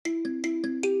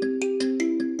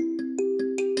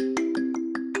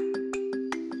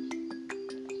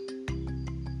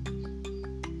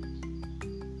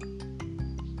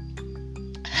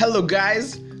Hello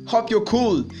guys, hope you're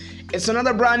cool. It's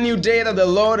another brand new day that the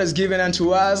Lord has given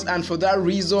unto us, and for that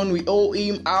reason we owe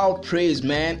Him our praise,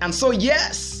 man. And so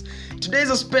yes, today is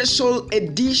a special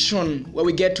edition where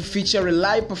we get to feature a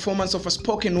live performance of a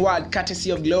spoken word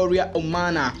courtesy of Gloria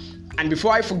Umanah. And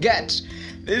before I forget,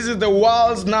 this is the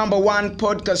world's #1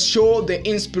 podcast show, the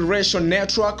Inspiration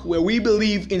Network, where we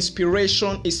believe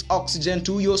inspiration is oxygen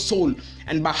to your soul.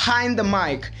 And behind the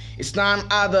mic is none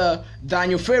other than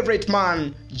your favorite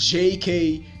man,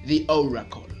 JK the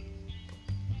Oracle.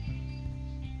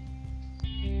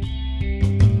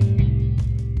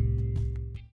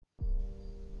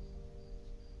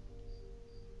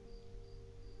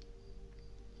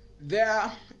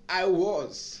 There I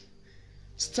was,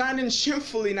 standing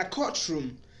shamefully in a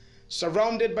courtroom,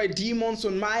 surrounded by demons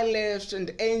on my left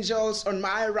and angels on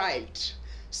my right.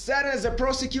 Satan as a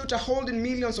prosecutor holding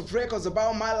millions of records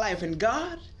about my life, and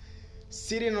God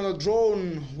sitting on a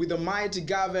throne with a mighty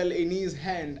gavel in his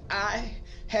hand. I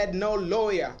had no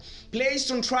lawyer,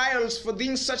 placed on trials for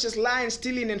things such as lying,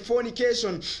 stealing, and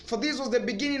fornication. For this was the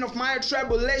beginning of my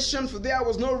tribulation, for there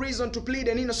was no reason to plead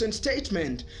an innocent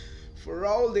statement. For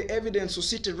all the evidence was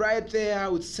seated right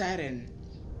there with Satan.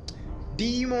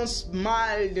 Demons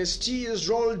smiled as tears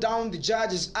rolled down the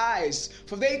judge's eyes,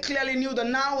 for they clearly knew that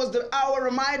now was the hour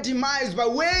of my demise.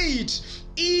 But wait!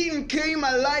 In came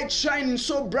a light shining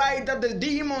so bright that the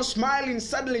demons smiling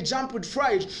suddenly jumped with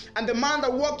fright. And the man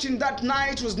that walked in that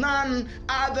night was none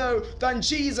other than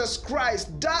Jesus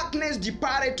Christ. Darkness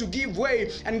departed to give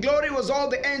way, and glory was all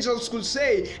the angels could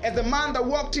say. As the man that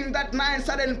walked in that night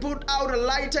suddenly put out a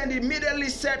light and immediately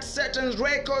set Satan's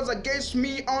records against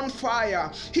me on fire.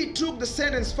 He took the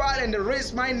sentence file and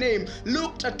erased my name,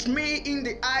 looked at me in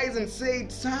the eyes and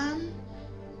said, "Son,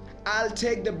 I'll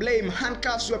take the blame."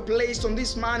 Handcuffs were placed on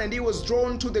this man and he was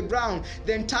thrown to the ground.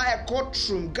 The entire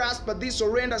courtroom gasped at this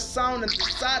horrendous sound, and the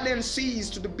sudden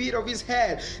ceased to the beat of his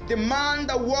head. The man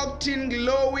that walked in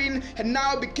glowing had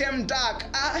now become dark.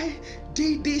 I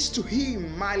did this to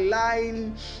him, my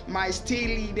lying, my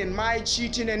stealing, and my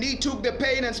cheating, and he took the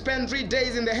pain and spent 3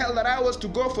 days in the hell that I was to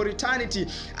go for eternity.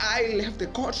 I left the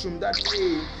courtroom that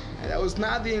day, and there was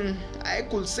nothing I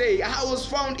could say. I was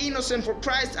found innocent for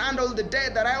Christ and all the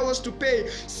debt that I was to pay.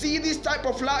 See, this type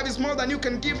of love is more than you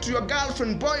can give to your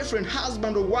girlfriend, boyfriend,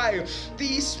 husband, or wife.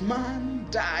 This man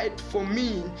died for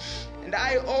me, and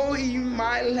I owe him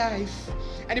my life.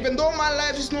 And even though my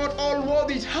life is not all worth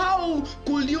it, how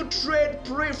could you trade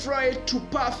pray for it to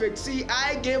perfect? See,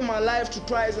 I gave my life to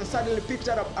Christ and suddenly picked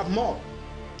up a mob.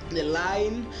 The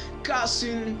lying,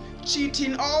 cursing,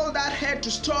 cheating, all that had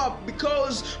to stop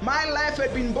because my life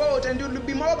had been bought, and it would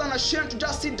be more than a shame to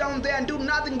just sit down there and do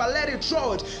nothing but let it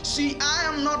rot. See, I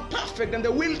am not perfect, and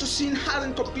the will to sin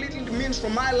hasn't completely diminished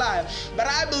from my life, but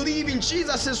I believe in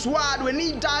Jesus' word when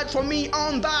he died for me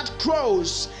on that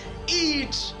cross.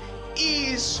 It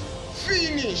is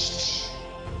finished.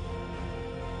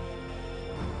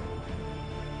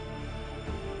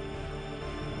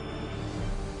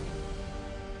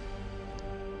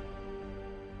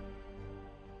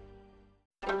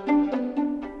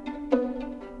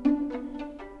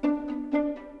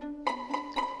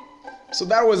 So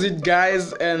that was it,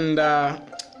 guys, and I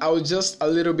was just a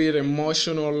little bit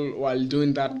emotional while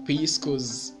doing that piece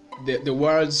because the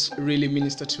words really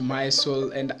minister to my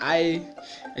soul, and I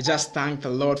just thank the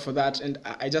Lord for that, and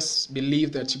I just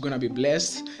believe that you're gonna be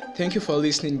blessed. Thank you for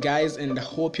listening, guys, and I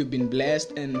hope you've been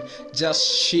blessed, and just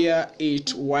share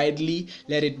it widely.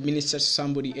 Let it minister to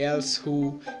somebody else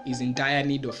who is in dire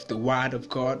need of the word of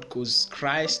God, because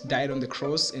Christ died on the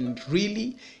cross, and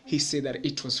really he said that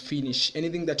it was finished.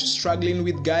 Anything that you're struggling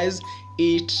with, guys,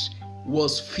 it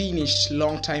was finished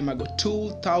long time ago,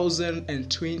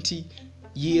 2020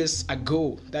 years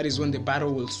ago. That is when the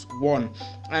battle was won.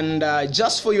 And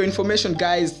just for your information,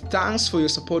 guys, thanks for your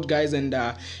support, guys, and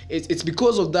it's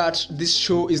because of that this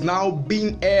show is now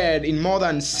being aired in more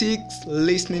than 6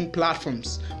 listening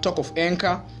platforms. Talk of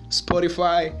Anchor,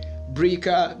 Spotify,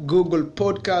 Breaker, Google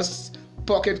Podcasts,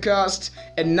 Pocket Cast,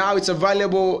 and now it's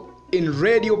available in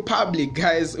Radio Public,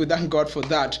 guys. We thank God for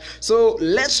that. So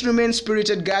let's remain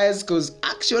spirited, guys, because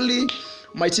actually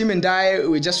my team and I,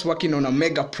 we're just working on a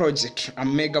mega project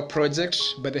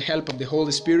by the help of the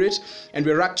Holy Spirit, and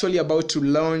we're actually about to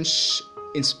launch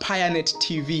InspireNet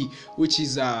TV, which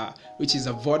is a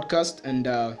vodcast, and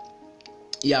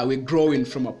we're growing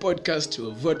from a podcast to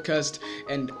a vodcast,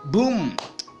 and boom,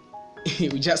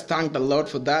 we just thank the Lord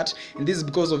for that, and this is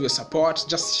because of your support.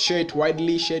 Just share it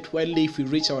widely. If we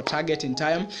reach our target in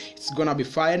time, it's gonna be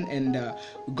fine, and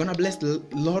we're gonna bless the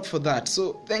Lord for that.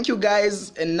 So thank you,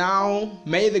 guys, and now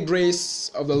may the grace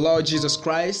of the Lord Jesus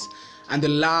Christ and the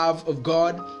love of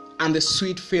God and the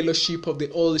sweet fellowship of the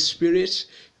Holy Spirit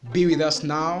be with us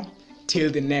now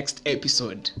till the next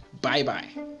episode. Bye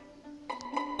bye.